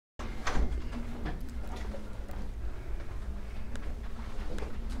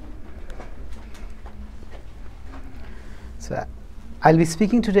So, I'll be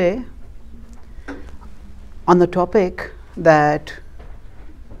speaking today on the topic that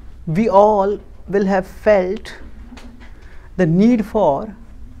we all will have felt the need for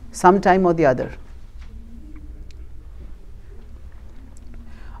some time or the other.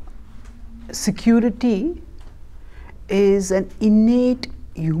 Security is an innate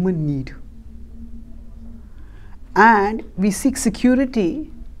human need, and we seek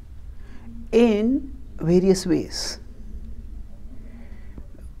security in various ways.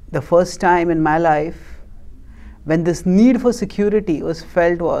 The first time in my life when this need for security was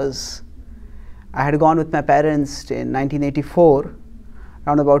felt was I had gone with my parents in 1984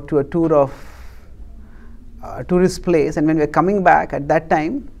 roundabout to a tour of a tourist place, and when we were coming back, at that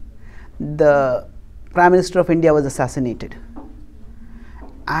time the Prime Minister of India was assassinated,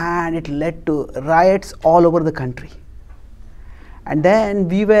 and it led to riots all over the country. And then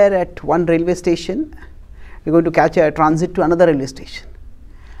we were at one railway station, we were going to catch a transit to another railway station,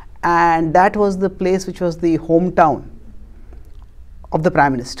 and that was the place which was the hometown of the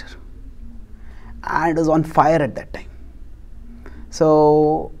Prime Minister, and it was on fire at that time.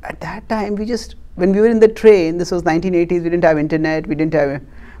 So at that time, when we were in the train, this was 1980s, we didn't have internet, we didn't have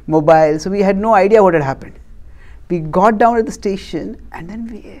mobile, so we had no idea what had happened. We got down at the station, and then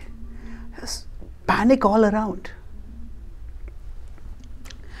we just panic all around.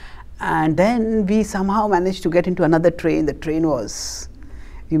 And then we somehow managed to get into another train. The train was,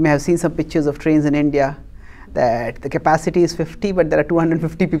 you may have seen some pictures of trains in India, that the capacity is 50, but there are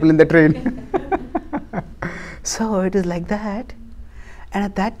 250 people in the train. So it is like that. And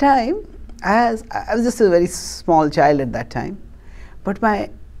at that time, as I was just a very small child at that time, but my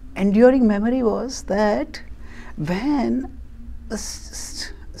enduring memory was that when I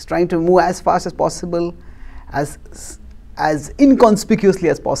was trying to move as fast as possible, as inconspicuously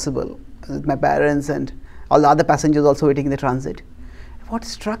as possible, with my parents and all the other passengers also waiting in the transit, what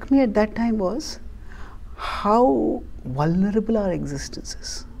struck me at that time was how vulnerable our existence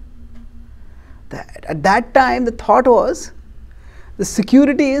is. That at that time the thought was, the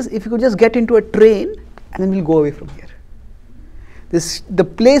security is if you could just get into a train and then we'll go away from here. The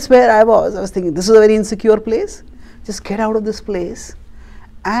place where I was thinking, this is a very insecure place, just get out of this place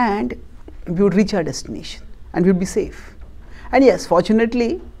and we would reach our destination and we would be safe. And yes,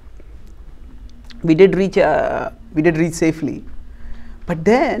 fortunately we did reach safely. But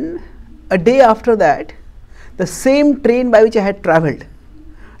then a day after that, the same train by which I had travelled,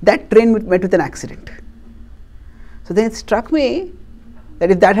 that train met with an accident. So then it struck me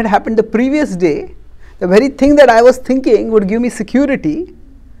that if that had happened the previous day, the very thing that I was thinking would give me security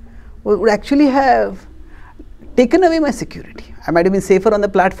would actually have taken away my security. I might have been safer on the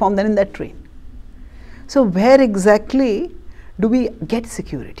platform than in that train. So where exactly do we get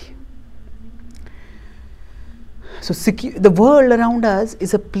security? So the world around us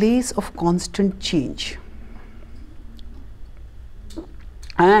is a place of constant change.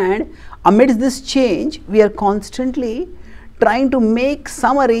 And amidst this change, we are constantly trying to make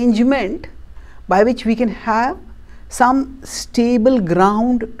some arrangement by which we can have some stable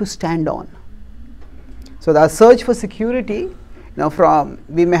ground to stand on. So the search for security,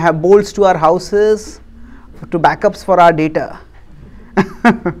 we may have bolts to our houses, to backups for our data.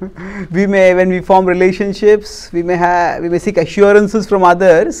 When we form relationships, we may seek assurances from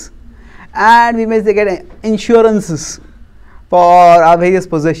others, and we may get insurances for our various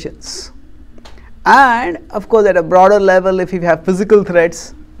possessions. And of course, at a broader level, if we have physical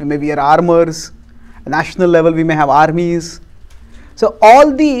threats, we may wear armors. At national level, we may have armies. So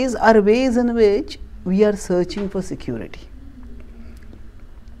all these are ways in which we are searching for security.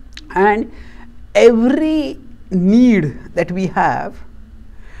 And every need that we have,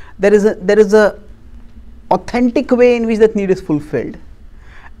 there is a authentic way in which that need is fulfilled,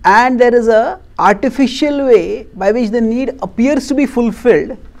 and there is a artificial way by which the need appears to be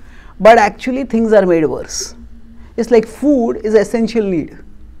fulfilled, but actually things are made worse. Just like food is an essential need.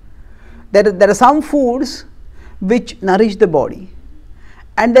 There are some foods which nourish the body,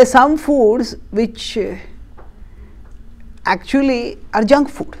 and there are some foods which actually are junk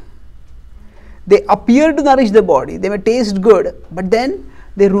food. They appear to nourish the body, they may taste good, but then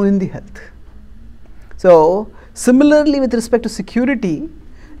they ruin the health. So similarly, with respect to security,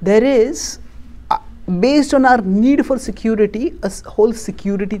 there is, based on our need for security, a whole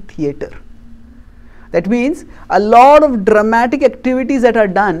security theatre. That means a lot of dramatic activities that are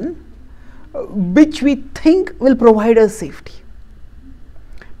done which we think will provide us safety.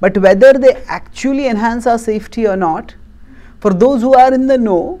 But whether they actually enhance our safety or not, for those who are in the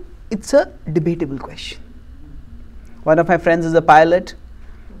know, it's a debatable question. One of my friends is a pilot,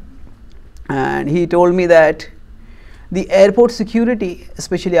 and he told me that the airport security,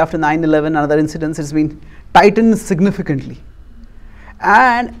 especially after 9/11 and other incidents, has been tightened significantly.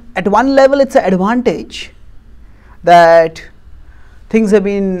 And at one level, it's an advantage that things have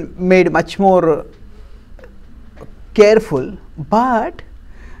been made much more careful, but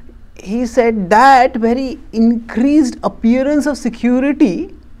he said that very increased appearance of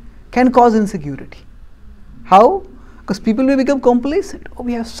security can cause insecurity. How? Because people will become complacent. Oh,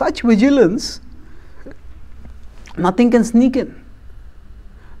 we have such vigilance, nothing can sneak in.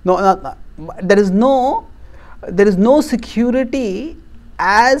 No, there is no security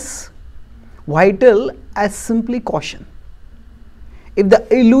as vital as simply caution. If the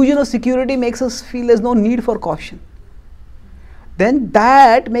illusion of security makes us feel there is no need for caution, then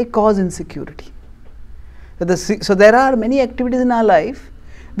that may cause insecurity. So there are many activities in our life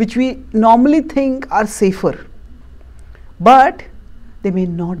which we normally think are safer, but they may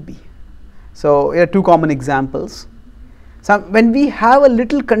not be. So here are two common examples. When we have a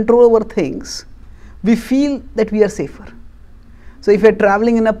little control over things, we feel that we are safer. So if you are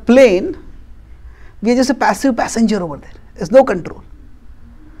traveling in a plane, we are just a passive passenger over there. There is no control.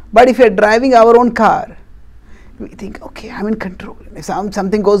 But if you are driving our own car, we think, okay, I am in control. If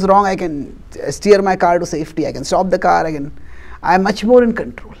something goes wrong, I can steer my car to safety. I can stop the car. I am much more in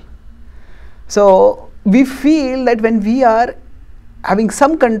control. So we feel that when we are having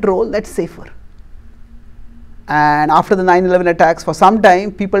some control, that's safer. And after the 9/11 attacks, for some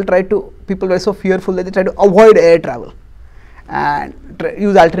time, people were so fearful that they tried to avoid air travel and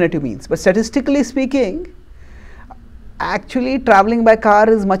use alternative means. But statistically speaking, actually traveling by car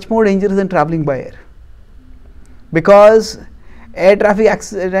is much more dangerous than traveling by air, because air traffic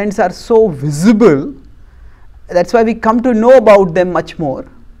accidents are so visible. That's why we come to know about them much more.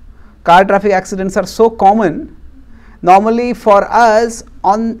 Car traffic accidents are so common. Normally for us,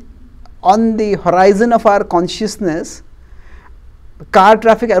 on the horizon of our consciousness, car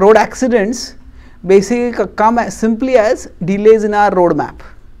traffic road accidents basically come as simply as delays in our roadmap.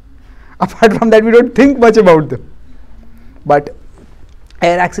 Apart from that, we don't think much about them. But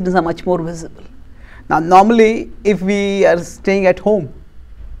air accidents are much more visible. Now normally if we are staying at home,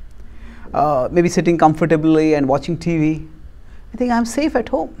 maybe sitting comfortably and watching TV, I think I am safe at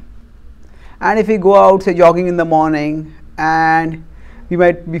home. And if we go out, say jogging in the morning, and we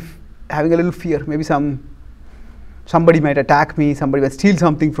might be having a little fear, maybe somebody might attack me, somebody might steal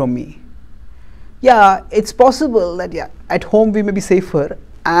something from me. Yeah, it's possible that at home we may be safer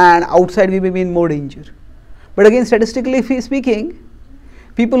and outside we may be in more danger. But again, statistically speaking,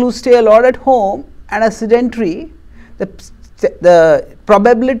 people who stay a lot at home and are sedentary, the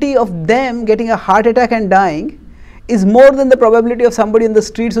probability of them getting a heart attack and dying is more than the probability of somebody in the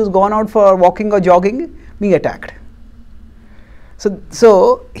streets who's gone out for walking or jogging being attacked.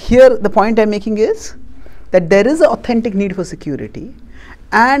 So here the point I'm making is that there is an authentic need for security,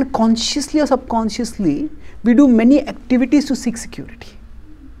 and consciously or subconsciously we do many activities to seek security.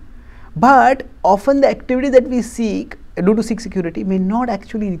 But often the activity that we do to seek security may not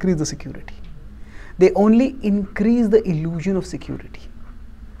actually increase the security. They only increase the illusion of security.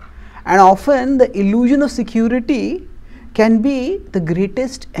 And often the illusion of security can be the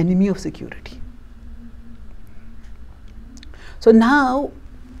greatest enemy of security. So now,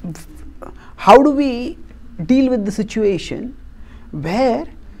 how do we deal with the situation where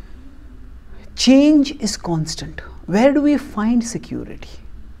change is constant? Where do we find security?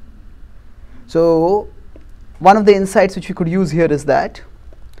 So one of the insights which we could use here is that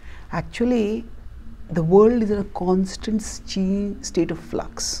actually the world is in a constant state of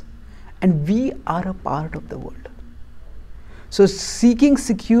flux, and we are a part of the world. So seeking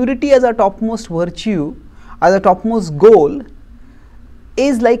security as our topmost virtue, as our topmost goal,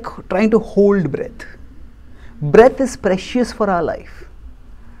 is like trying to hold breath. Breath is precious for our life,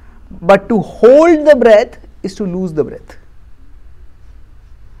 but to hold the breath is to lose the breath.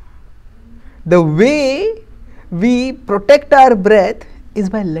 The way we protect our breath is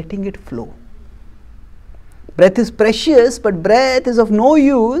by letting it flow. Breath is precious, but breath is of no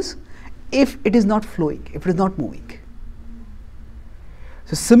use if it is not flowing, if it is not moving.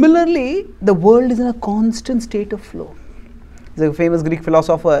 So similarly, the world is in a constant state of flow. The famous Greek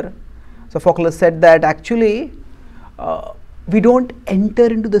philosopher Sophocles said that actually we don't enter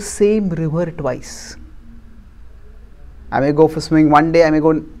into the same river twice. I may go for swimming one day, I may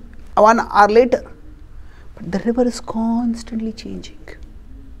go 1 hour later, but the river is constantly changing.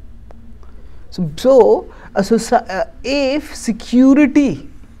 So if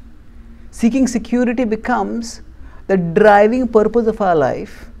seeking security becomes the driving purpose of our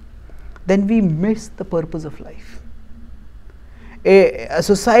life, then we miss the purpose of life. a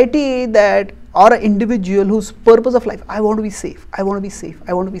society that, or an individual whose purpose of life, I want to be safe, I want to be safe,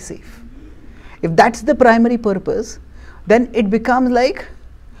 I want to be safe. If that's the primary purpose, then it becomes like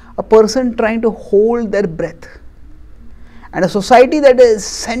a person trying to hold their breath. And a society that is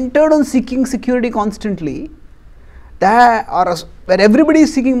centered on seeking security constantly, where everybody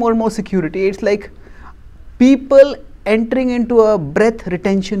is seeking more and more security, it's like people entering into a breath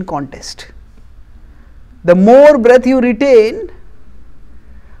retention contest. The more breath you retain,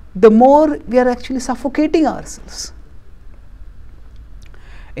 the more we are actually suffocating ourselves.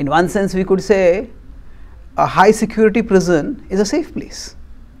 In one sense, we could say a high security prison is a safe place.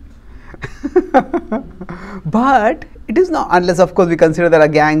 But it is not, unless of course we consider there are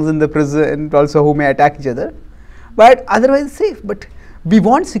gangs in the prison also who may attack each other. But otherwise safe. But we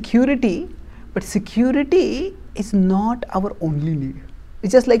want security, but security is not our only need.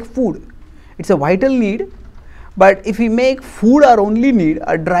 It's just like food. It's a vital need, but if we make food our only need,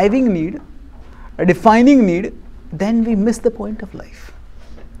 our driving need, a defining need, then we miss the point of life.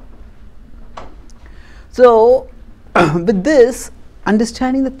 So, with this,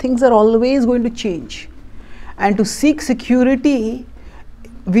 understanding that things are always going to change, and to seek security,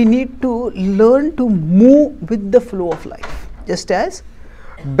 we need to learn to move with the flow of life. Just as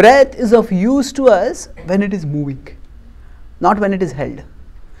breath is of use to us when it is moving, not when it is held.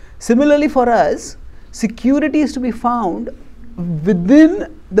 Similarly for us, security is to be found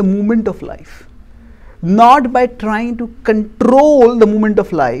within the movement of life, not by trying to control the movement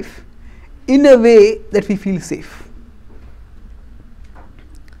of life in a way that we feel safe.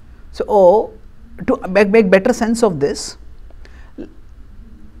 So, to make better sense of this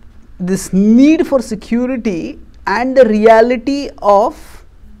need for security and the reality of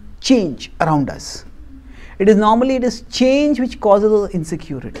change around us. It is change which causes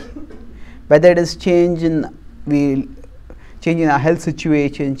insecurity. Whether it is change in our health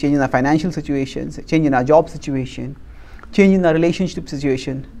situation, change in our financial situations, change in our job situation, change in our relationship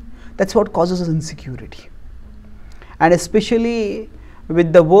situation, that's what causes us insecurity. And especially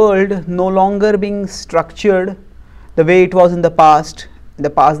with the world no longer being structured the way it was in the past. In the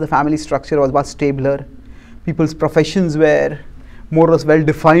past, the family structure was much stabler. People's professions were more or less well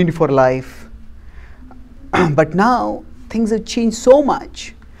defined for life. But now things have changed so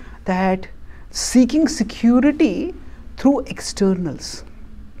much that seeking security through externals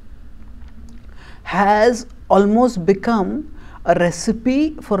has almost become a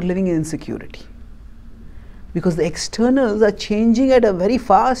recipe for living in insecurity, because the externals are changing at a very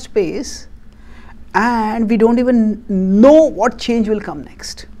fast pace and we don't even know what change will come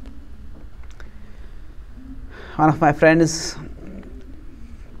next. One of my friends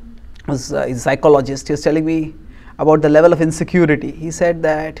is a psychologist. He was telling me about the level of insecurity. He said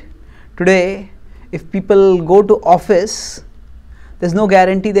that today, if people go to office, there's no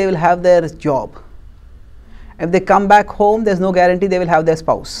guarantee they will have their job. If they come back home, there's no guarantee they will have their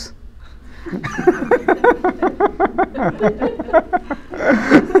spouse.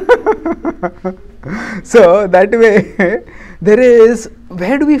 So that way, there is,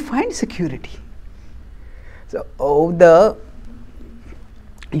 where do we find security? So the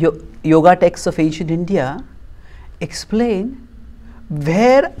yoga texts of ancient India explain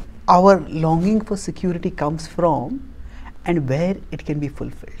where our longing for security comes from and where it can be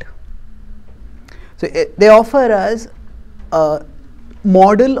fulfilled. So they offer us a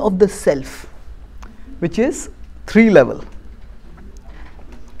model of the self, which is 3-level.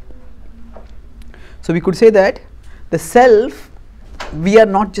 So we could say that the self, we are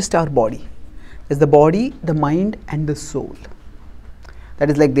not just our body. There's the body, the mind and the soul. That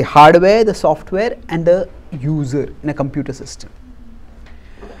is like the hardware, the software and the user in a computer system.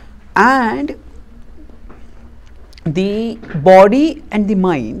 And the body and the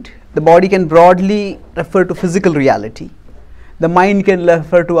mind, the body can broadly refer to physical reality. The mind can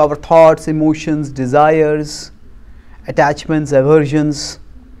refer to our thoughts, emotions, desires, attachments, aversions.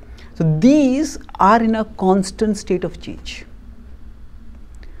 So these are in a constant state of change.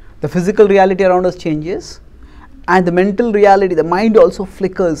 The physical reality around us changes, and the mental reality, the mind also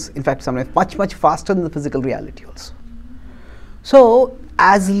flickers, in fact sometimes much faster than the physical reality also. So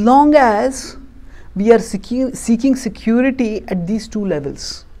as long as we are seeking security at these 2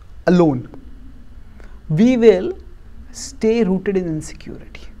 levels alone, we will stay rooted in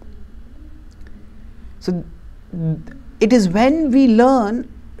insecurity. So it is when we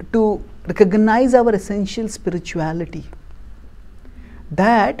learn to recognize our essential spirituality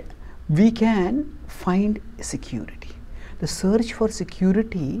that we can find security. The search for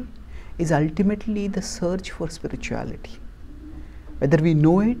security is ultimately the search for spirituality, whether we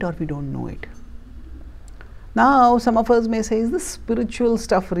know it or we don't know it. Now, some of us may say, is this spiritual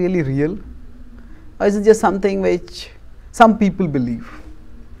stuff really real? Or is it just something which some people believe?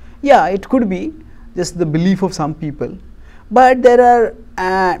 Yeah, it could be just the belief of some people, but there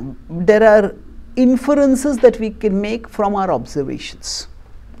are inferences that we can make from our observations.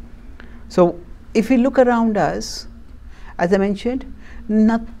 So, if we look around us, as I mentioned,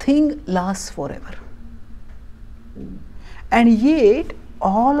 nothing lasts forever. And yet,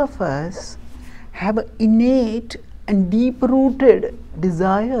 all of us have an innate and deep-rooted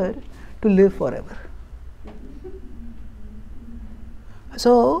desire to live forever.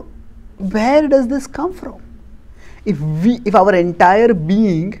 So, where does this come from? If our entire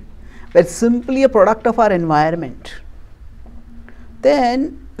being were simply a product of our environment,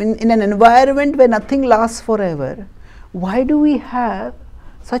 then in an environment where nothing lasts forever, why do we have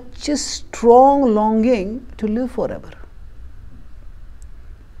such a strong longing to live forever?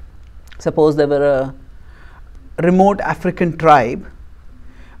 Suppose there were a remote African tribe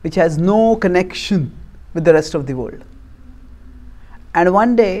which has no connection with the rest of the world. And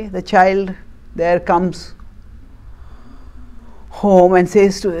one day the child there comes home and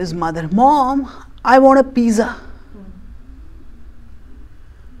says to his mother, "Mom, I want a pizza."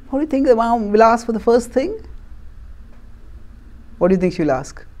 What do you think the mom will ask for the first thing? What do you think she will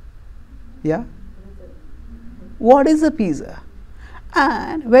ask? Yeah? What is a pizza?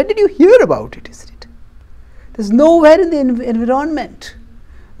 And where did you hear about it, isn't it? There's nowhere in the environment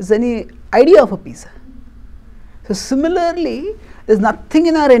there's any idea of a pizza. So similarly, there's nothing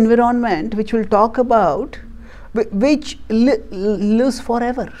in our environment which will talk about which lives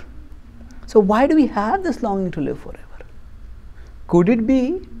forever. So why do we have this longing to live forever? Could it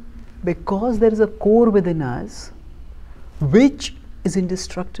be because there is a core within us which is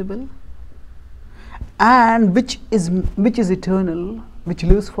indestructible and which is eternal, which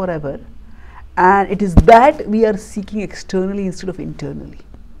lives forever, and it is that we are seeking externally instead of internally?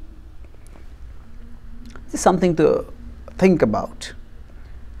 This is something to think about.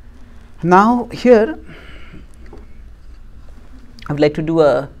 Now here I would like to do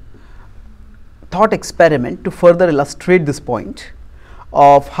a thought experiment to further illustrate this point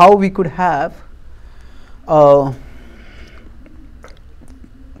of how we could have a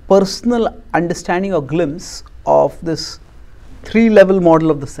personal understanding or glimpse of this three-level model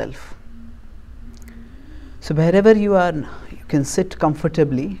of the self. So wherever you are, you can sit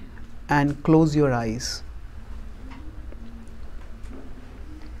comfortably and close your eyes.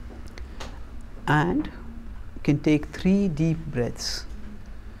 And you can take 3 deep breaths.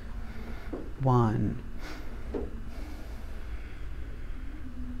 1,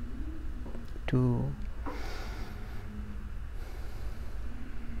 2,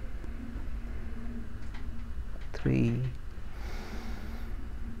 3.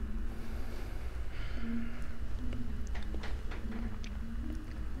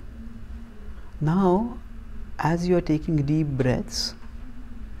 Now, as you are taking deep breaths,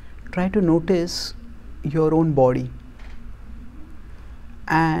 try to notice your own body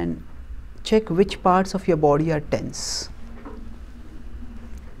and check which parts of your body are tense,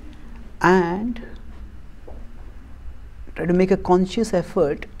 and try to make a conscious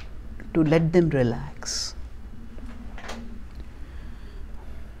effort to let them relax.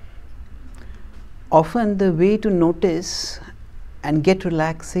 Often the way to notice and get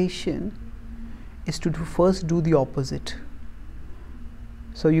relaxation is to first do the opposite.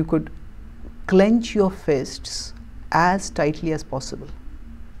 So you could clench your fists as tightly as possible,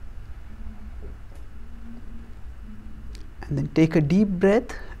 and then take a deep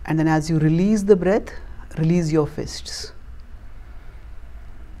breath, and then as you release the breath, release your fists.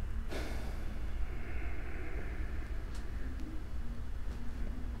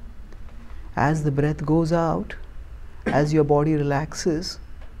 As the breath goes out, as your body relaxes,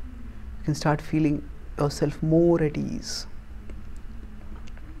 you can start feeling yourself more at ease.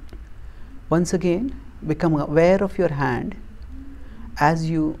 Once again, become aware of your hand as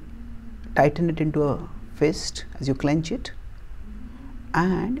you tighten it into a fist, as you clench it,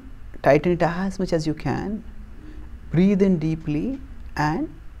 and tighten it as much as you can. Breathe in deeply and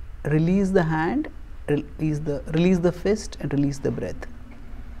release the hand, release the fist, and release the breath.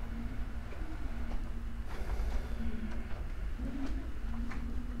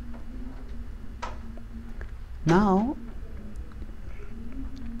 Now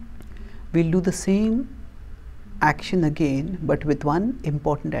we'll do the same action again, but with one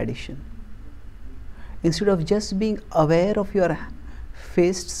important addition. Instead of just being aware of your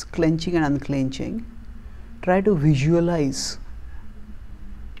fists clenching and unclenching, try to visualize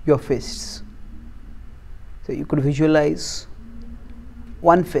your fists. So you could visualize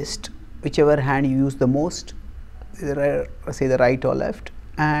one fist, whichever hand you use the most, say the right or left,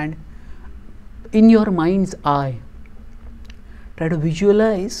 and in your mind's eye, try to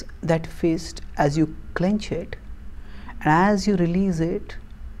visualize that fist as you clench it, and as you release it,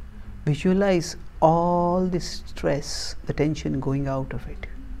 visualize all the stress, the tension going out of it.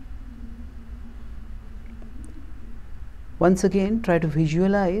 Once again, try to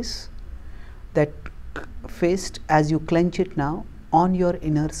visualize that fist as you clench it now on your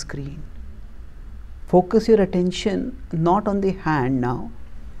inner screen. Focus your attention not on the hand now,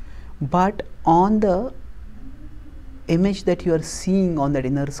 but on the image that you are seeing on that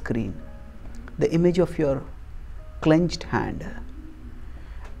inner screen, the image of your clenched hand.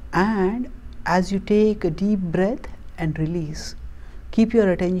 And as you take a deep breath and release, keep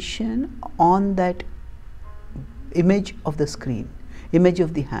your attention on that image of the screen, image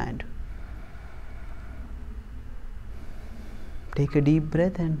of the hand. Take a deep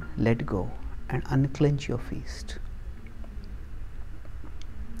breath and let go and unclench your fist.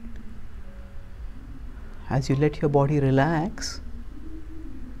 As you let your body relax,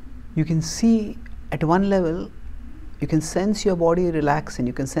 you can see at one level, you can sense your body relaxing,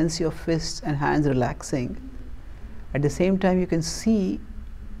 you can sense your fists and hands relaxing. At the same time, you can see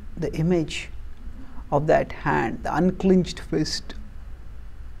the image of that hand, the unclenched fist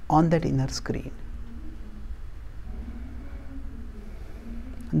on that inner screen.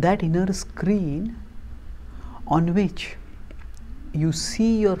 That inner screen on which you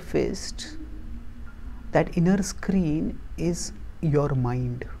see your fist, that inner screen is your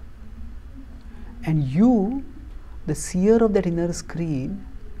mind. And you, the seer of that inner screen,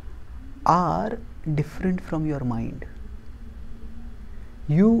 are different from your mind.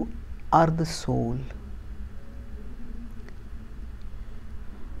 You are the soul.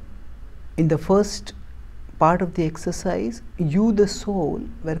 In the first part of the exercise, you, the soul,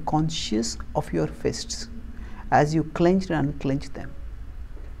 were conscious of your fists as you clenched and unclenched them.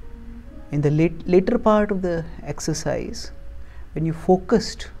 In the later part of the exercise, when you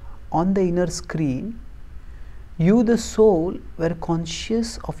focused on the inner screen, you, the soul, were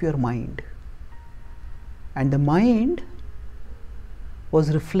conscious of your mind. And the mind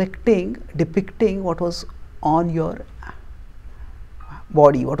was reflecting, depicting what was on your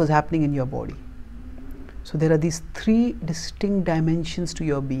body, what was happening in your body. So there are these three distinct dimensions to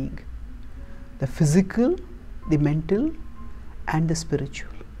your being: the physical, the mental, and the spiritual.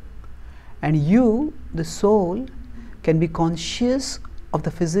 And you, the soul, can be conscious of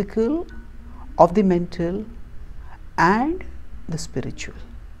the physical, of the mental, and the spiritual.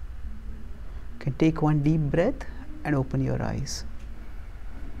 You can take one deep breath and open your eyes.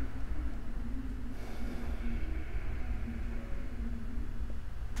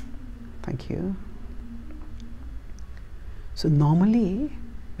 Thank you. So normally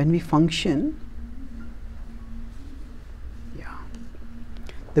when we function,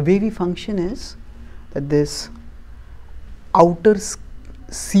 the way we function is that this outer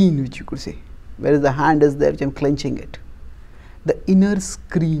scene, which you could say, whereas the hand is there, which I'm clenching it, the inner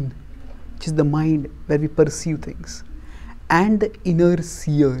screen, which is the mind where we perceive things, and the inner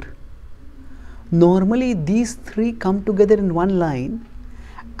seer. Normally these three come together in one line,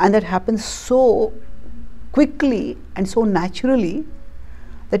 and that happens so quickly and so naturally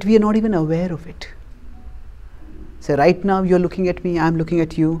that we are not even aware of it. So right now you are looking at me, I am looking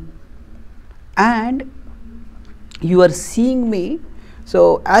at you, and you are seeing me.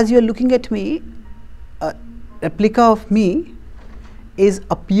 So as you are looking at me, a replica of me is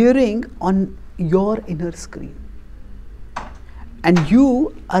appearing on your inner screen, and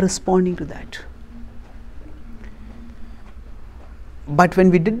you are responding to that. But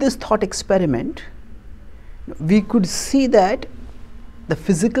when we did this thought experiment, we could see that the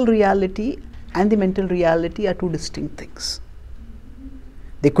physical reality and the mental reality are two distinct things.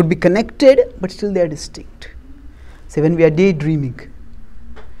 They could be connected, but still they are distinct. Say when we are daydreaming,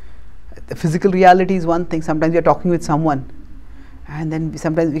 the physical reality is one thing. Sometimes we are talking with someone, and then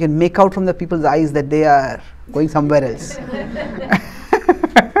sometimes we can make out from the people's eyes that they are going somewhere else.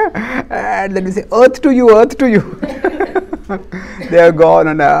 And then we say, earth to you, earth to you. They are gone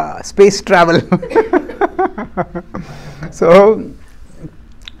on a space travel. So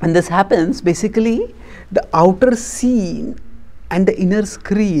when this happens, basically the outer scene and the inner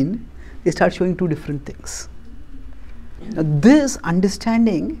screen, they start showing two different things. Now this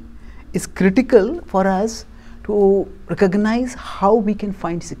understanding is critical for us to recognize how we can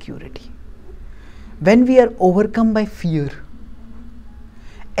find security. When we are overcome by fear,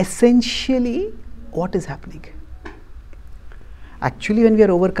 essentially what is happening? Actually, when we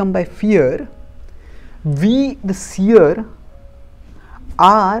are overcome by fear, we, the seer,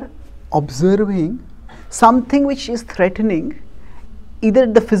 are observing something which is threatening either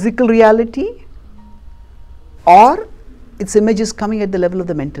the physical reality or its image is coming at the level of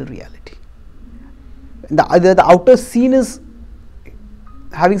the mental reality. Either the outer scene is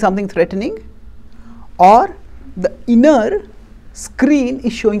having something threatening or the inner screen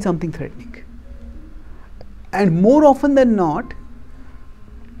is showing something threatening. And more often than not,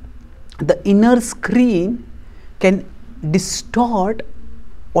 the inner screen can distort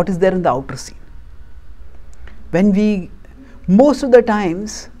what is there in the outer scene. Most of the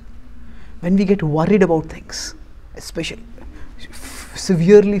times, when we get worried about things, especially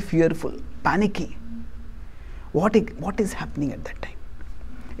severely fearful, panicky, what is happening at that time?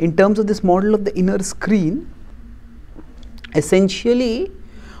 In terms of this model of the inner screen, essentially,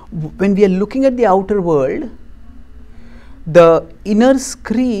 when we are looking at the outer world, the inner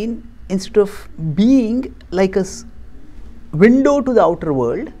screen, instead of being like a window to the outer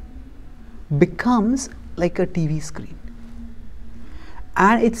world, becomes like a TV screen,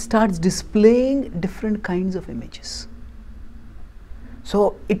 and it starts displaying different kinds of images.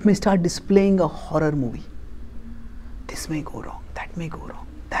 So it may start displaying a horror movie. This may go wrong, that may go wrong,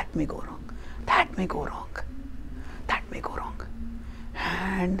 that may go wrong, that may go wrong, that may go wrong.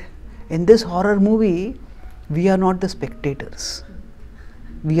 And in this horror movie, we are not the spectators,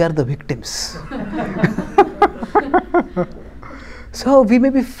 we are the victims. So we may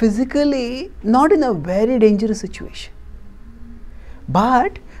be physically not in a very dangerous situation,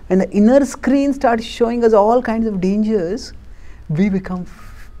 but when the inner screen starts showing us all kinds of dangers, we become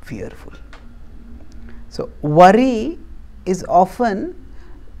fearful. So worry is often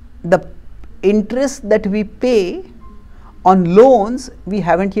the interest that we pay on loans we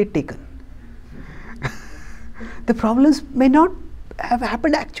haven't yet taken. The problems may not have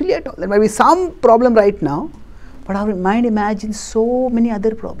happened actually at all. There might be some problem right now, but our mind imagines so many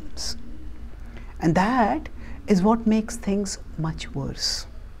other problems, and that is what makes things much worse.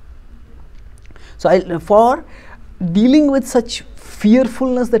 So for dealing with such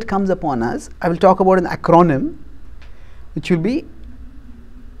fearfulness that comes upon us, I will talk about an acronym which will be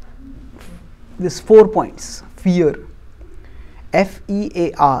this 4 points: fear,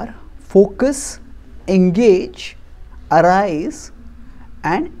 FEAR, focus, engage, arise,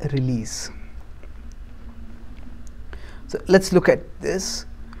 and release. So let's look at this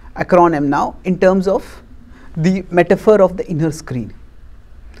acronym now in terms of the metaphor of the inner screen.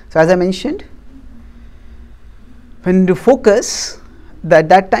 So as I mentioned, when you focus, at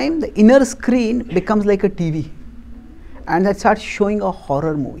that time the inner screen becomes like a TV, and that starts showing a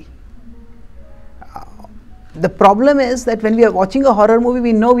horror movie. The problem is that when we are watching a horror movie,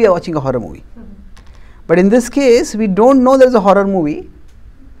 we know we are watching a horror movie. But in this case, we don't know there is a horror movie,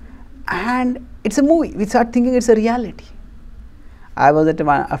 and it's a movie. We start thinking it's a reality. I was at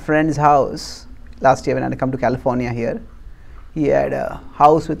a friend's house last year when I had come to California here. He had a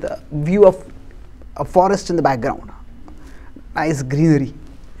house with a view of a forest in the background, nice greenery,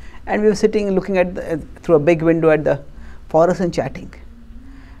 and we were sitting looking at through a big window at the forest and chatting,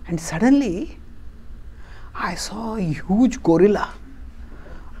 and suddenly I saw a huge gorilla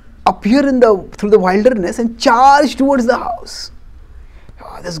appear through the wilderness and charge towards the house.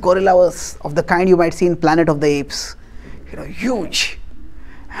 This gorilla was of the kind you might see in Planet of the Apes, huge,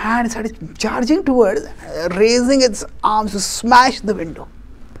 and it started charging towards, raising its arms to smash the window.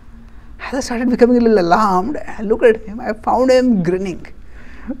 As I started becoming a little alarmed, I looked at him. I found him grinning,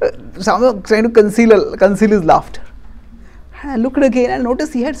 somehow trying to conceal his laughter. And I looked again and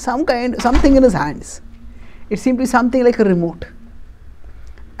noticed he had something in his hands. It seemed to be something like a remote.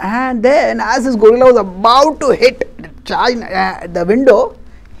 And then, as this gorilla was about to charge the window,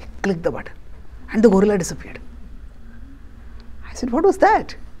 he clicked the button, and the gorilla disappeared. I said, "What was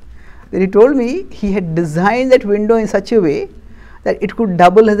that?" Then he told me he had designed that window in such a way that it could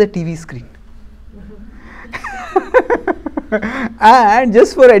double as a TV screen. And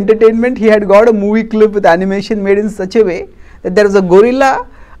just for entertainment, he had got a movie clip with animation made in such a way that there was a gorilla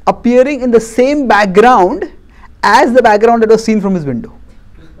appearing in the same background as the background that was seen from his window.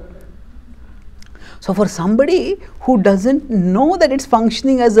 So for somebody who doesn't know that it's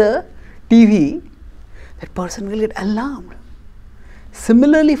functioning as a TV, that person will get alarmed.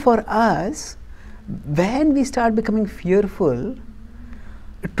 Similarly for us, when we start becoming fearful,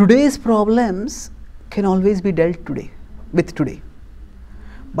 today's problems can always be dealt with today.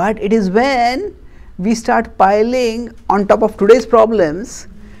 But it is when we start piling on top of today's problems,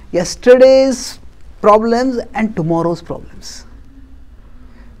 yesterday's problems and tomorrow's problems,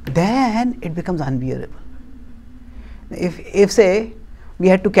 then it becomes unbearable. If say we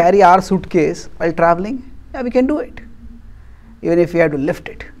had to carry our suitcase while traveling, yeah, we can do it, even if we had to lift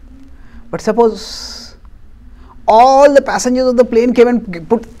it. But suppose all the passengers of the plane came and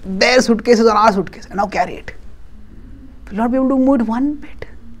put their suitcases on our suitcase and now carry it. We'll not be able to move it one bit.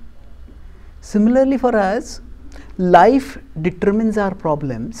 Similarly for us, life determines our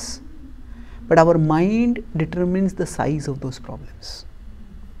problems, but our mind determines the size of those problems.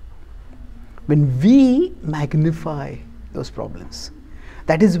 When we magnify those problems,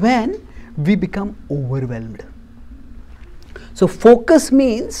 that is when we become overwhelmed. So focus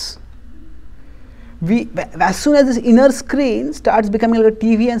means, as soon as this inner screen starts becoming like a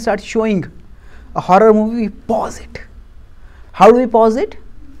TV and starts showing a horror movie, we pause it. How do we pause it?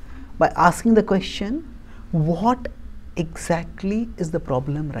 By asking the question, what exactly is the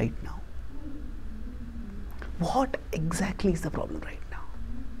problem right now? What exactly is the problem right now?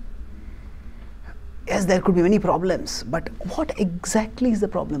 Yes, there could be many problems, but what exactly is the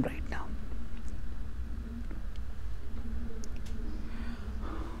problem right now?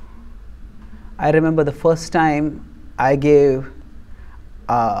 I remember the first time I gave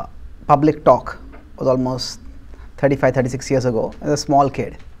a public talk was almost 35, 36 years ago as a small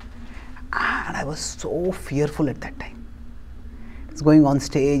kid. And I was so fearful at that time. I was going on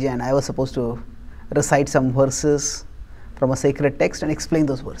stage and I was supposed to recite some verses from a sacred text and explain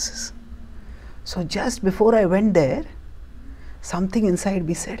those verses. So just before I went there, something inside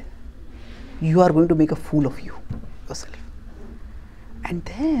me said, you are going to make a fool of yourself. And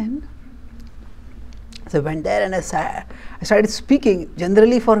then so I went there and I started speaking.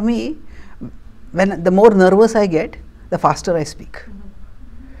 Generally for me, when the more nervous I get, the faster I speak.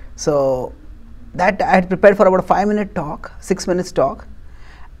 So that I had prepared for about a 5-minute talk, 6 minutes talk,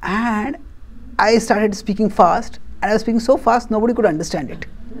 and I started speaking fast, and I was speaking so fast nobody could understand it.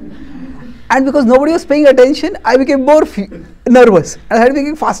 And because nobody was paying attention, I became more nervous and I started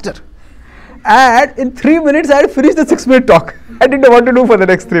speaking faster. And in 3 minutes I had finished the 6-minute talk. I didn't know what to do for the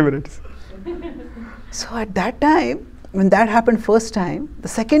next 3 minutes. So at that time, when that happened first time, the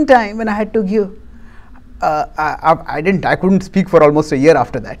second time when I had to give, I couldn't speak for almost a year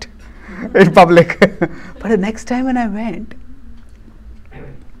after that in public. But the next time when I went,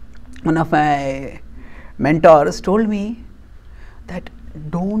 one of my mentors told me that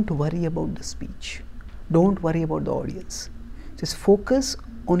don't worry about the speech, don't worry about the audience, just focus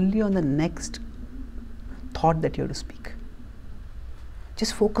only on the next thought that you have to speak.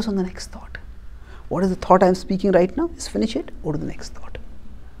 Just focus on the next thought. What is the thought I am speaking right now? Just finish it, go to the next thought.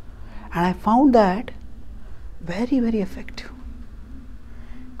 And I found that very, very effective.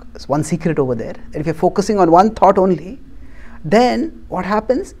 There's one secret over there, that if you're focusing on one thought only, then what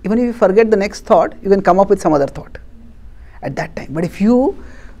happens, even if you forget the next thought, you can come up with some other thought at that time. But if you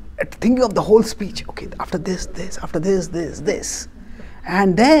are thinking of the whole speech, okay, after this, this, after this, this, this,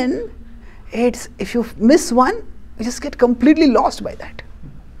 and then it's, if you miss one, you just get completely lost by that.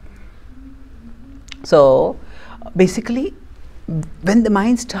 So basically, when the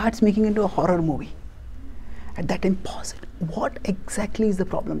mind starts making into a horror movie, at that time pause it. What exactly is the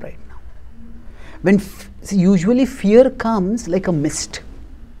problem right now? When usually fear comes like a mist.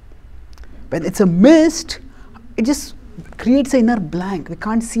 When it's a mist, it just creates an inner blank. We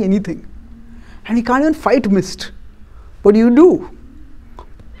can't see anything. And we can't even fight mist. What do you do?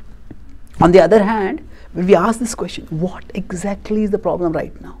 On the other hand, when we ask this question, what exactly is the problem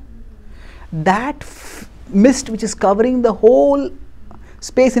right now? That mist which is covering the whole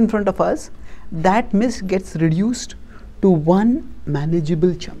space in front of us, that mist gets reduced to one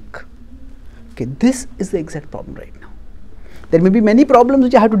manageable chunk. Okay, this is the exact problem right now. There may be many problems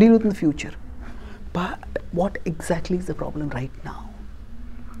which I have to deal with in the future, but what exactly is the problem right now?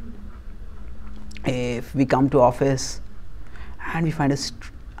 If we come to office and we find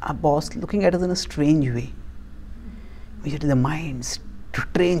a boss looking at us in a strange way, immediately the mind's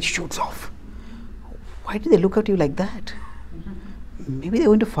train shoots off. Why do they look at you like that? Maybe they're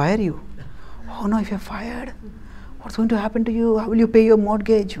going to fire you. Oh no, if you're fired, what's going to happen to you? How will you pay your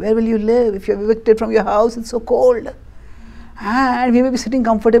mortgage? Where will you live? If you're evicted from your house, it's so cold. And we may be sitting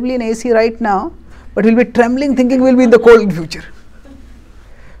comfortably in AC right now, but we'll be trembling thinking we'll be in the cold future.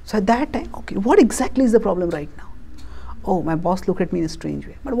 So at that time, okay, what exactly is the problem right now? Oh, my boss looked at me in a strange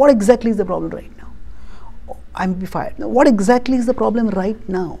way. But what exactly is the problem right now? Oh, I may be fired. Now, what exactly is the problem right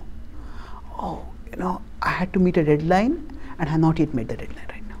now? Oh, you know, I had to meet a deadline and I have not yet made the deadline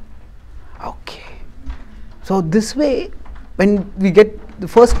right now. Okay. So this way, when we get the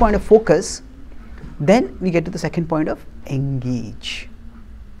first point of focus, then we get to the second point of engage.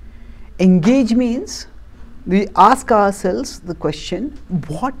 Engage means we ask ourselves the question,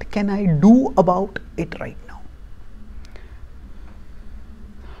 what can I do about it right now?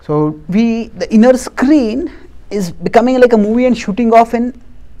 So the inner screen is becoming like a movie and shooting off in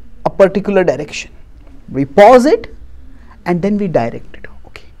a particular direction. We pause it and then we direct it.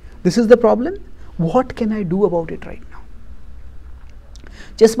 Okay, this is the problem. What can I do about it right now?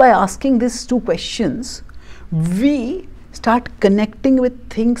 Just by asking these two questions, we start connecting with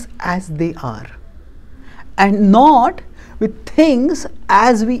things as they are and not with things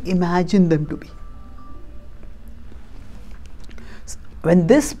as we imagine them to be. When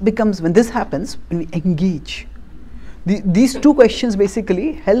this happens, when we engage, these two questions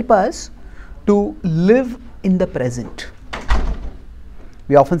basically help us to live in the present.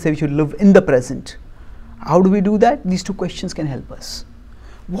 We often say we should live in the present. How do we do that? These two questions can help us.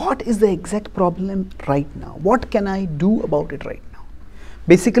 What is the exact problem right now? What can I do about it right now?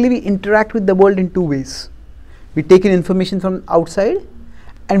 Basically, we interact with the world in two ways. We take in information from outside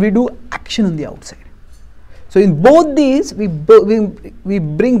and we do action on the outside. So in both these, we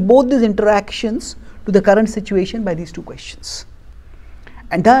bring both these interactions to the current situation by these two questions.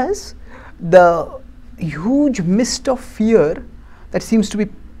 And thus, the huge mist of fear that seems to be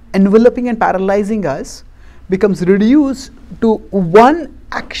enveloping and paralyzing us becomes reduced to one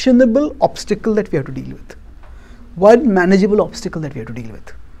actionable obstacle that we have to deal with, one manageable obstacle that we have to deal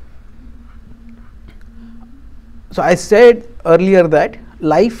with. So I said earlier that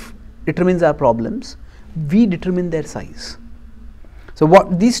life determines our problems, we determine their size. So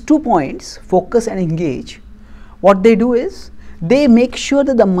what these 2 points, focus and engage, what they do is they make sure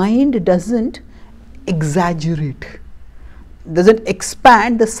that the mind doesn't exaggerate, doesn't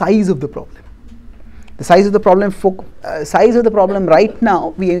expand the size of the problem. The size of the problem, right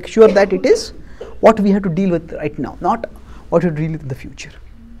now, we make sure that it is what we have to deal with right now, not what we have to deal with in the future.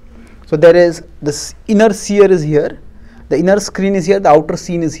 So there is this inner seer is here, the inner screen is here, the outer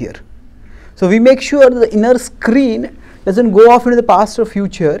scene is here. So we make sure that the inner screen doesn't go off into the past or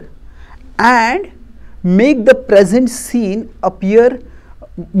future and make the present scene appear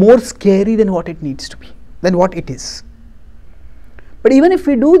more scary than what it needs to be, than what it is. But even if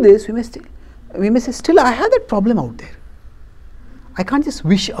we do this, we may say, still I have that problem out there. I can't just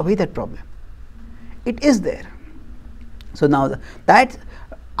wish away that problem. It is there. So now that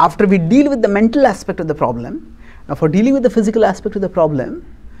after we deal with the mental aspect of the problem, now for dealing with the physical aspect of the problem,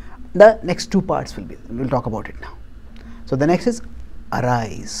 the next 2 parts we'll talk about it now. So the next is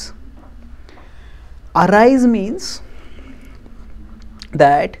arise. Arise means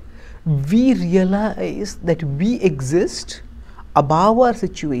that we realize that we exist above our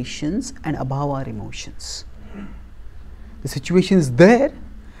situations and above our emotions. The situation is there,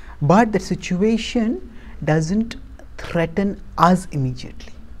 but the situation doesn't threaten us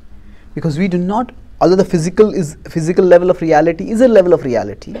immediately, because we do not, although the physical level of reality is a level of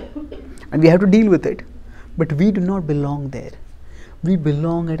reality and we have to deal with it, but we do not belong there. We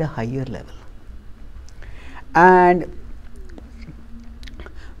belong at a higher level. And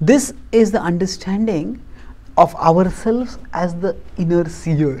this is the understanding of ourselves as the inner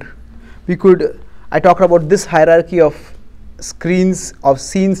seer. I talked about this hierarchy of screens, of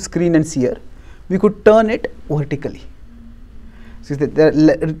scene, screen and seer. We could turn it vertically. So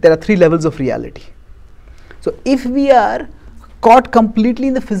there are 3 levels of reality. So if we are caught completely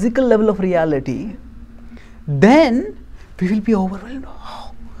in the physical level of reality, then we will be overwhelmed.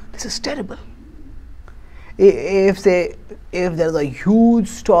 Oh, this is terrible. If there is a huge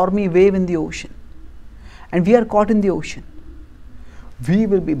stormy wave in the ocean and we are caught in the ocean, we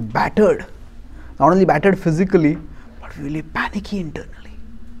will be battered, not only battered physically, but we will be panicky internally.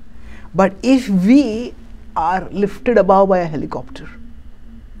 But if we are lifted above by a helicopter,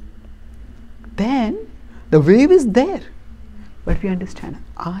 then the wave is there, but we understand,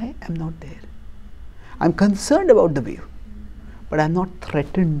 I am not there. I am concerned about the wave, but I am not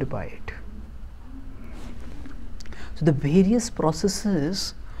threatened by it. So the various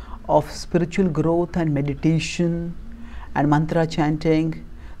processes of spiritual growth and meditation and mantra chanting,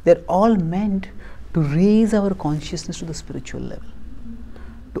 they're all meant to raise our consciousness to the spiritual level,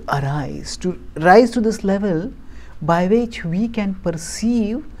 to rise to this level by which we can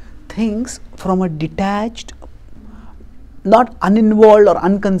perceive things from a detached, not uninvolved or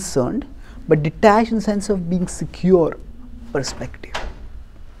unconcerned, but detached in the sense of being secure perspective.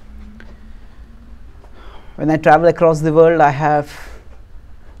 When I travel across the world, I have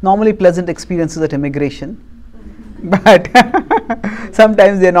normally pleasant experiences at immigration, but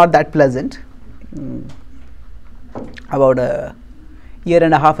sometimes they are not that pleasant. About a year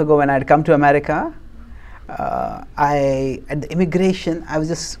and a half ago, when I had come to America, at the immigration, I was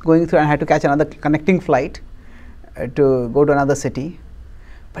just going through and I had to catch another connecting flight to go to another city.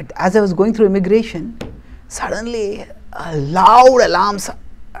 But as I was going through immigration, suddenly a loud alarm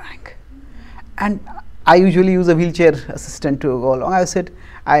rang, and I usually use a wheelchair assistant to go along. I said,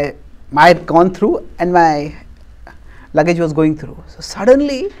 I had gone through and my luggage was going through. So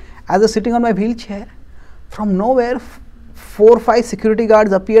suddenly, as I was sitting on my wheelchair, from nowhere, 4 or 5 security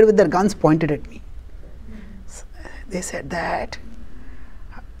guards appeared with their guns pointed at me. So they said that,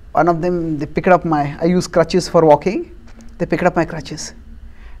 one of them, they picked up I use crutches for walking, they picked up my crutches.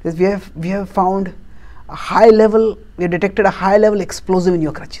 We have found a high level, we have detected a high level explosive in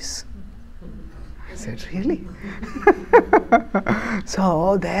your crutches. I said, really?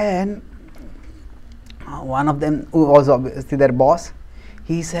 So then, one of them, who was obviously their boss,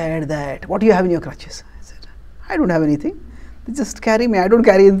 he said that, what do you have in your crutches? I said, I don't have anything. They just carry me. I don't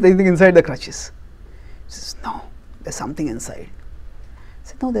carry anything inside the crutches. He says, no, there's something inside. I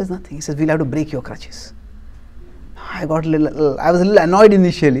said, no, there's nothing. He says, we'll have to break your crutches. I was a little annoyed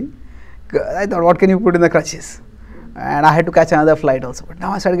initially. I thought, what can you put in the crutches? And I had to catch another flight also. But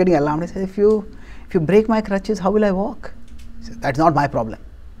now I started getting alarmed. I said, if you break my crutches, how will I walk? He said, that's not my problem.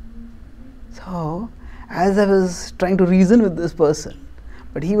 So, as I was trying to reason with this person,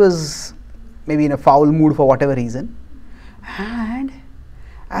 but he was maybe in a foul mood for whatever reason, and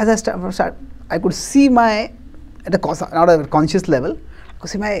as I started, I could see not at a conscious level, I could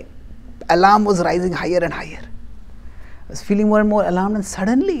see my alarm was rising higher and higher. I was feeling more and more alarmed, and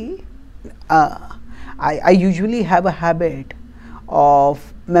suddenly, I usually have a habit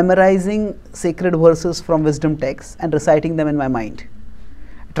of memorizing sacred verses from wisdom texts and reciting them in my mind.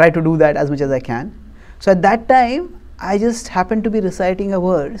 I try to do that as much as I can. So at that time, I just happened to be reciting a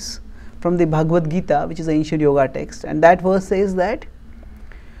verse from the Bhagavad Gita, which is an ancient yoga text, and that verse says that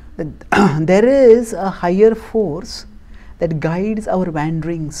there is a higher force that guides our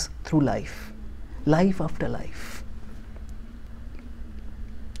wanderings through life, life after life.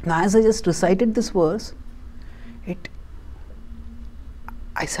 Now, as I just recited this verse,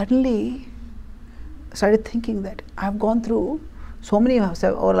 I suddenly started thinking that I have gone through so many,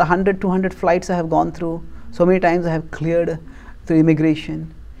 over 100, 200 flights I have gone through, so many times I have cleared through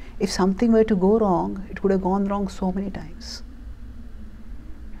immigration. If something were to go wrong, it would have gone wrong so many times.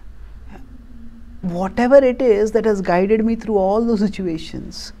 Whatever it is that has guided me through all those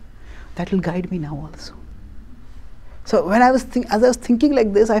situations, that will guide me now also. So when as I was thinking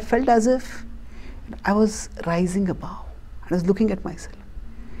like this, I felt as if I was rising above. I was looking at myself.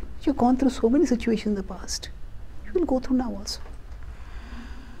 You've gone through so many situations in the past. You will go through now also.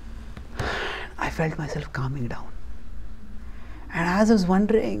 I felt myself calming down. And as I was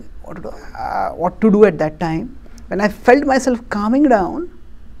wondering what to do at that time, when I felt myself calming down,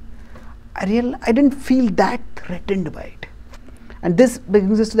 I didn't feel that threatened by it. And this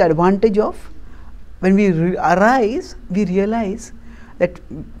brings us to the advantage of when we arise, we realize that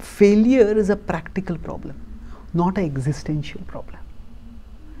failure is a practical problem, not an existential problem.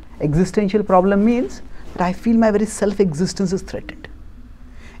 Existential problem means that I feel my very self-existence is threatened.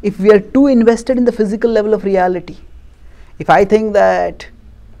 If we are too invested in the physical level of reality, if I think that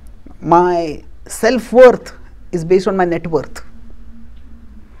my self-worth is based on my net worth,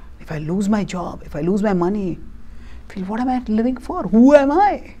 if I lose my job, if I lose my money, I feel, what am I living for? Who am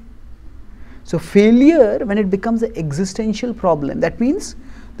I? So failure, when it becomes an existential problem, that means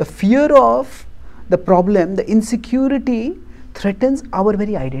the fear of the problem, the insecurity threatens our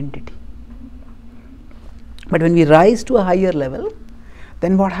very identity. But when we rise to a higher level,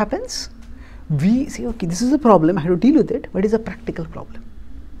 then what happens? We say, okay, this is a problem, I have to deal with it, but it is a practical problem.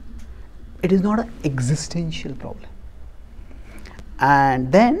 It is not an existential problem.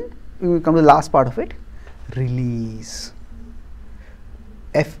 And then we come to the last part of it, release.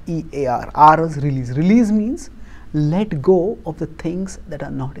 F-E-A-R. R is release. Release means let go of the things that are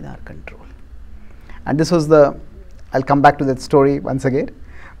not in our control. And this was I'll come back to that story once again.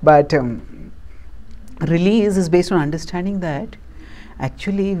 But release is based on understanding that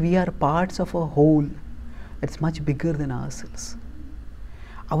actually we are parts of a whole that's much bigger than ourselves.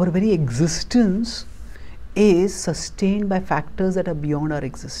 Our very existence is sustained by factors that are beyond our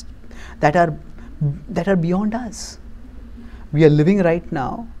existence, that are beyond us. We are living right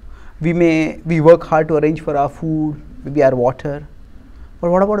now. We work hard to arrange for our food, maybe our water.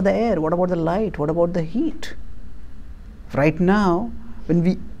 But what about the air? What about the light? What about the heat? Right now, when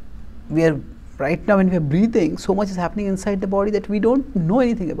we are breathing, so much is happening inside the body that we don't know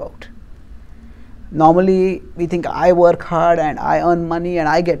anything about. Normally, we think I work hard and I earn money and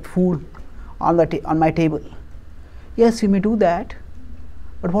I get food on my table. Yes, you may do that,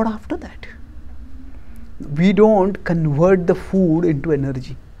 but what after that? We don't convert the food into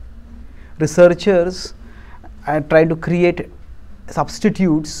energy. Researchers are trying to create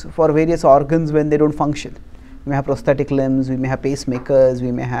substitutes for various organs when they don't function. We may have prosthetic limbs, we may have pacemakers,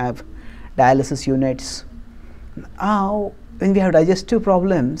 we may have dialysis units. Now, when we have digestive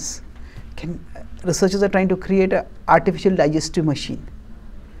problems, researchers are trying to create an artificial digestive machine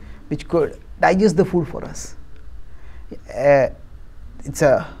which could digest the food for us. It's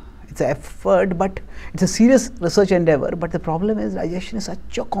an effort, but it's a serious research endeavor. But the problem is digestion is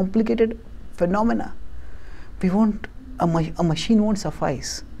such a complicated phenomena. A machine won't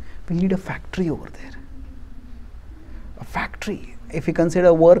suffice. We need a factory over there. A factory. If we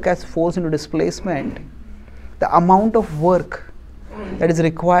consider work as force into displacement, the amount of work that is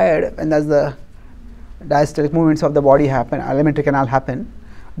required when the diastolic movements of the body happen, alimentary canal happen,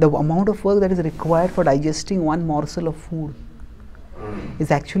 the amount of work that is required for digesting one morsel of food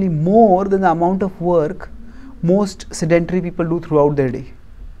is actually more than the amount of work most sedentary people do throughout their day.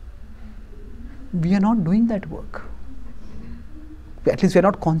 We are not doing that work. At least we are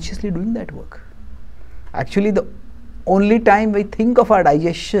not consciously doing that work. Actually, the only time we think of our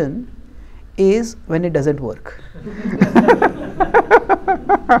digestion is when it doesn't work.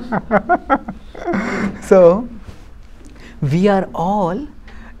 So, we are all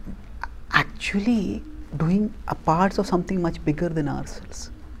actually doing a parts of something much bigger than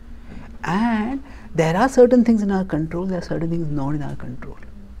ourselves. And there are certain things in our control, there are certain things not in our control.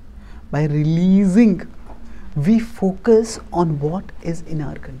 By releasing, we focus on what is in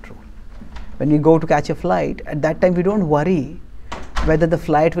our control. When we go to catch a flight, at that time we don't worry whether the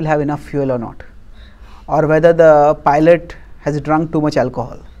flight will have enough fuel or not, or whether the pilot has drunk too much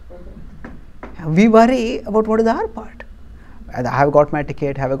alcohol. We worry about what is our part. I have got my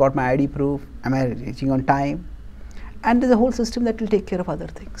ticket, have I got my ID proof, am I reaching on time? And there's a whole system that will take care of other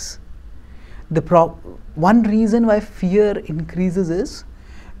things. One reason why fear increases is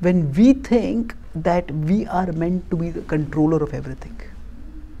when we think that we are meant to be the controller of everything.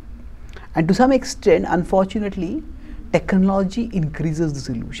 And to some extent, unfortunately, technology increases this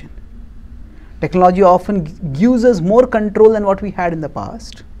illusion. Technology often gives us more control than what we had in the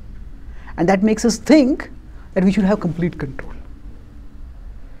past, and that makes us think that we should have complete control.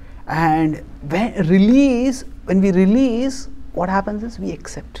 And when we release, what happens is we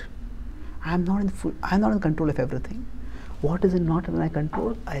accept. I am not in control of everything. What is not in my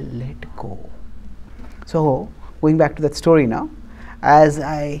control, I let go. So, going back to that story now, as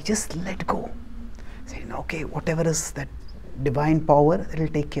I just let go, saying, okay, whatever is that divine power, it will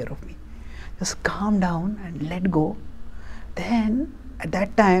take care of me. Just calm down and let go. Then, at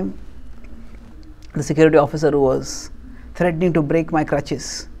that time, the security officer who was threatening to break my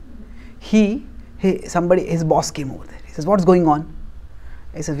crutches, his boss came over there. He says, what's going on?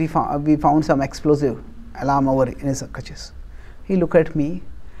 He says, we found some explosive alarm over in his crutches. He looked at me,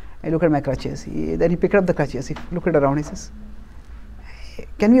 I looked at my crutches. Then he picked up the crutches, he looked around, he says, hey,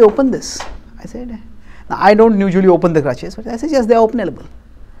 can we open this? I said, now I don't usually open the crutches, but I said, yes, they are openable.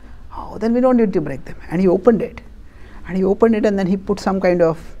 Oh, then we don't need to break them. And he opened it. And then he put some kind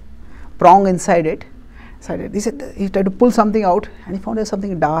of prong inside it. He said, he tried to pull something out, and he found there's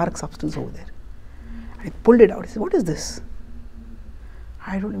something dark substance over there. And he pulled it out. He said, what is this?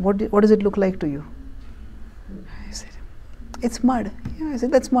 I don't know. What does it look like to you? I said, it's mud. Yeah, I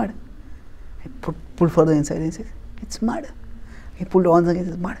said, that's mud. He pulled further inside and he said, it's mud. He pulled on again,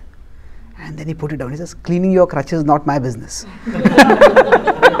 it's mud. And then he put it down. He says, cleaning your crutches is not my business.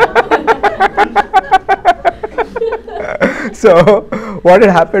 So, what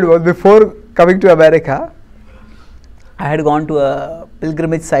had happened was, before coming to America, I had gone to a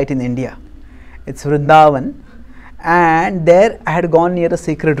pilgrimage site in India. It's Vrindavan. And there I had gone near a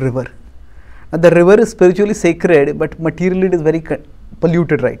sacred river. Now, the river is spiritually sacred, but materially it is very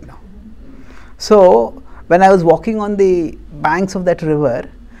polluted right now. So, when I was walking on the banks of that river,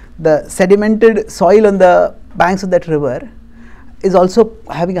 the sedimented soil on the banks of that river is also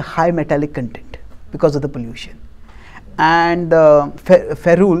having a high metallic content because of the pollution. And the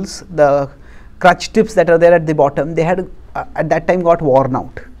ferrules, the crutch tips that are there at the bottom, they had at that time got worn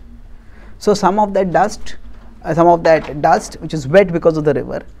out. So, some of that dust which is wet because of the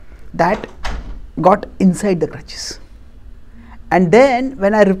river, that got inside the crutches. And then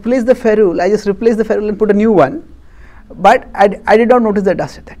when I replaced the ferrule, I just replaced the ferrule and put a new one, but I did not notice the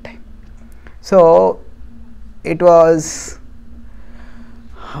dust at that time. So, it was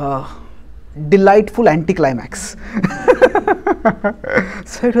delightful anticlimax.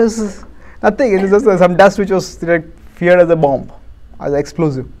 So, it was nothing, it was just some dust which was feared as a bomb, as an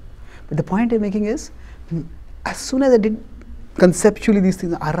explosive. But the point I'm making is, as soon as I did conceptually these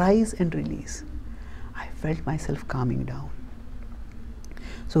things, arise and release, I felt myself calming down.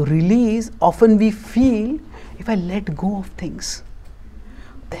 So, release, often we feel, if I let go of things,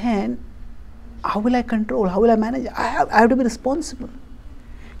 then how will I control, how will I manage? I have to be responsible.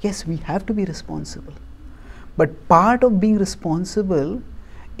 Yes, we have to be responsible. But part of being responsible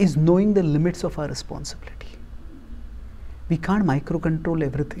is knowing the limits of our responsibility. We can't micro-control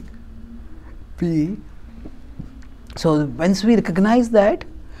everything. So once we recognize that,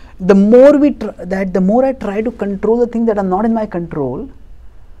 the more I try to control the things that are not in my control,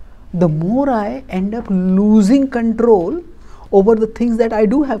 the more I end up losing control over the things that I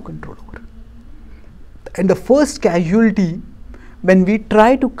do have control over. And the first casualty when we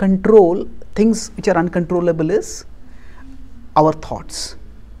try to control things which are uncontrollable is our thoughts.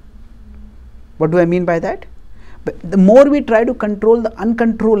 What do I mean by that? But the more we try to control the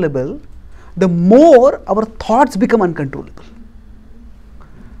uncontrollable, the more our thoughts become uncontrollable.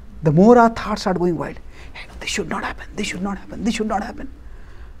 The more our thoughts start going wild. Hey, this should not happen, this should not happen, this should not happen.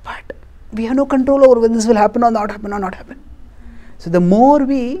 But we have no control over whether this will happen or not happen or not happen. So the more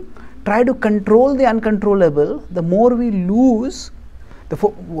we try to control the uncontrollable, the more we lose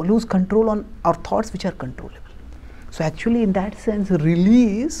control on our thoughts which are controllable. So actually in that sense,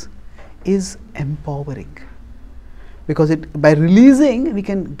 release is empowering. Because by releasing, we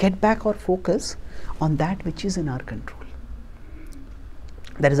can get back our focus on that which is in our control.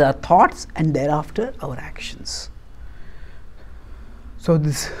 That is our thoughts and thereafter our actions. So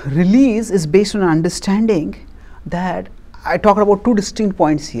this release is based on understanding that I talked about two distinct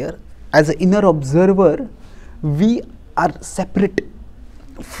points here. As an inner observer, we are separate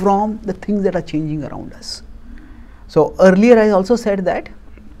from the things that are changing around us. So earlier I also said that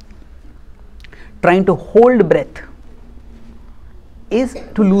trying to hold breath is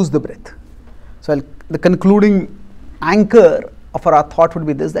to lose the breath. So the concluding anchor of our thought would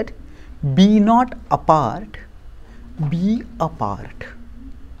be this, that be not apart, be a part.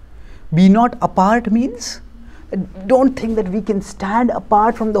 Be not apart means don't think that we can stand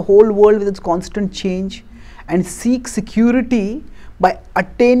apart from the whole world with its constant change and seek security by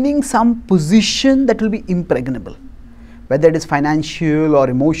attaining some position that will be impregnable, whether it is financial or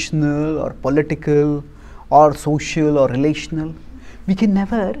emotional or political or social or relational. We can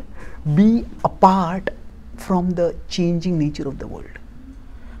never be apart from the changing nature of the world.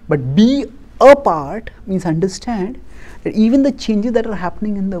 But be a part means understand that even the changes that are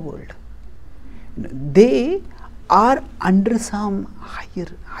happening in the world, they are under some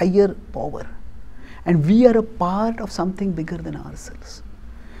higher power, and we are a part of something bigger than ourselves.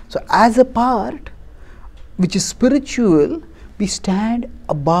 So as a part which is spiritual, we stand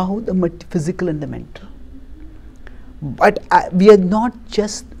above the physical and the mental. But we are not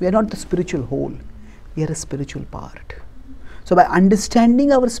the spiritual whole, we are a spiritual part. So by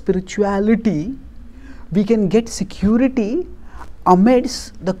understanding our spirituality, we can get security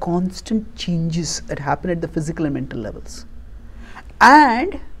amidst the constant changes that happen at the physical and mental levels.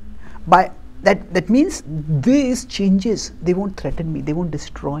 And by that means these changes, they won't threaten me, they won't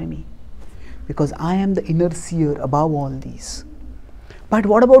destroy me, because I am the inner seer above all these. But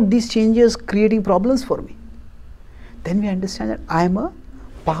what about these changes creating problems for me? Then we understand that I am a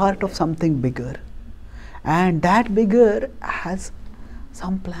part of something bigger, and that bigger has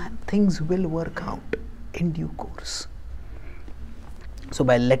some plan. Things will work out in due course. So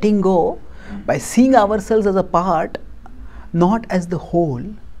by letting go, by seeing ourselves as a part, not as the whole,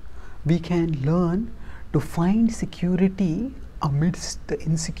 we can learn to find security amidst the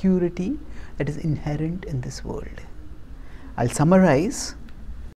insecurity that is inherent in this world. I'll summarize.